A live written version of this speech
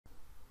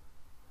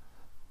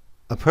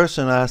A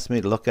person asked me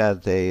to look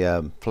at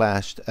a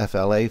flashed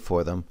FLA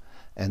for them,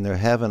 and they're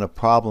having a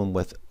problem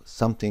with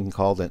something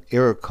called an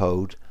error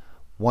code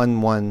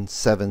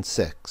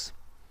 1176.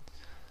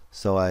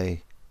 So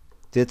I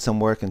did some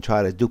work and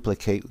tried to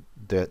duplicate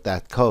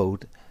that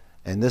code,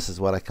 and this is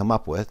what I come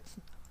up with.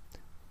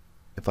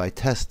 If I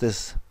test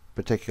this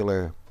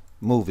particular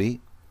movie,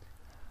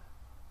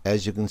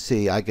 as you can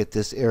see, I get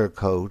this error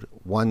code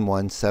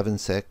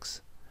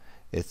 1176.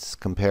 It's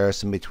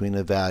comparison between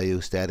a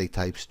value, static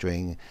type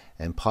string,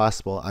 and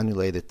possible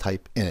unrelated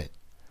type in it.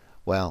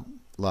 Well,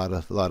 a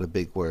lot of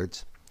big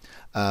words.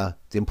 The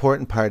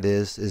important part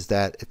is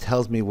that it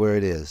tells me where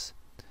it is.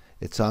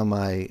 It's on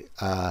my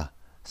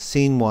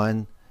scene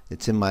 1.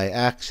 It's in my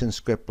action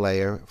script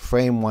layer,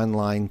 frame 1,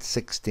 line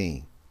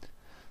 16.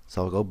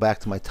 So I'll go back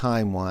to my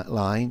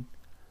timeline.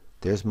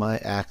 There's my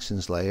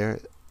actions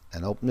layer,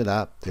 and open it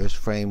up. There's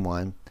frame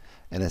 1,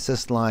 and it's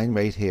this line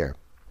right here.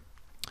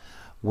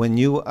 When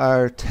you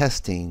are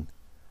testing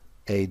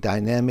a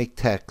dynamic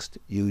text,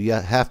 you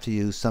have to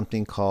use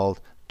something called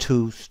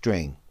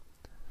toString.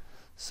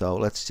 So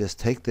let's just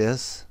take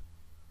this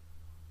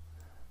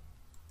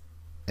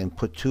and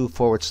put 2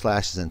 forward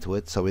slashes into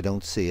it so we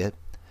don't see it.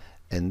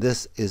 And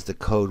this is the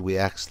code we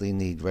actually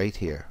need right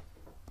here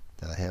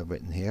that I have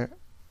written here.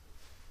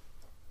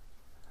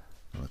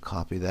 I'm going to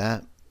copy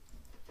that,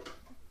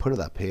 put it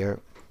up here,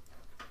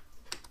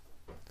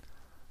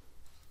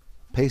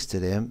 paste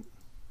it in.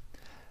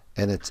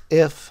 And it's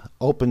if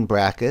open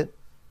bracket,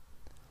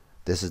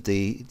 this is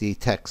the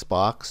text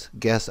box,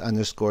 guess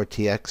underscore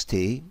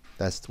txt,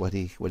 that's what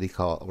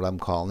I'm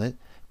calling it,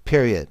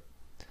 period,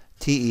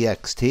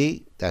 text,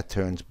 that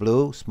turns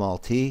blue, small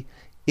t,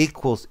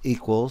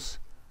 equals,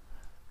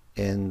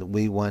 and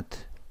we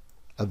want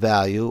a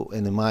value,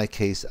 and in my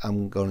case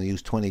I'm going to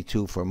use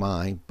 22 for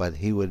mine, but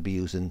he would be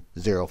using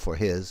 0 for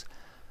his.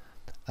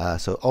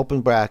 So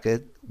open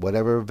bracket,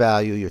 whatever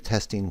value you're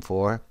testing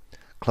for,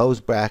 close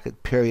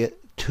bracket, period,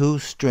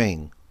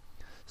 toString,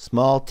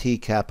 small t,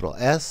 capital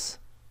S,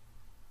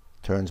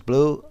 turns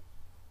blue,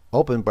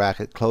 open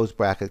bracket, close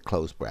bracket,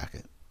 close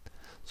bracket.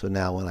 So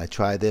now when I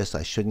try this,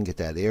 I shouldn't get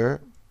that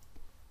error.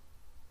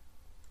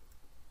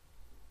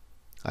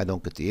 I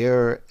don't get the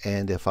error,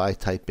 and if I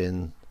type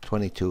in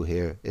 22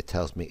 here, it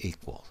tells me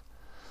equal.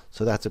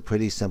 So that's a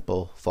pretty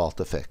simple fault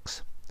to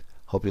fix.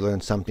 Hope you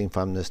learned something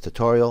from this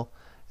tutorial,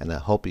 and I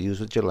hope you use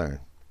what you learn.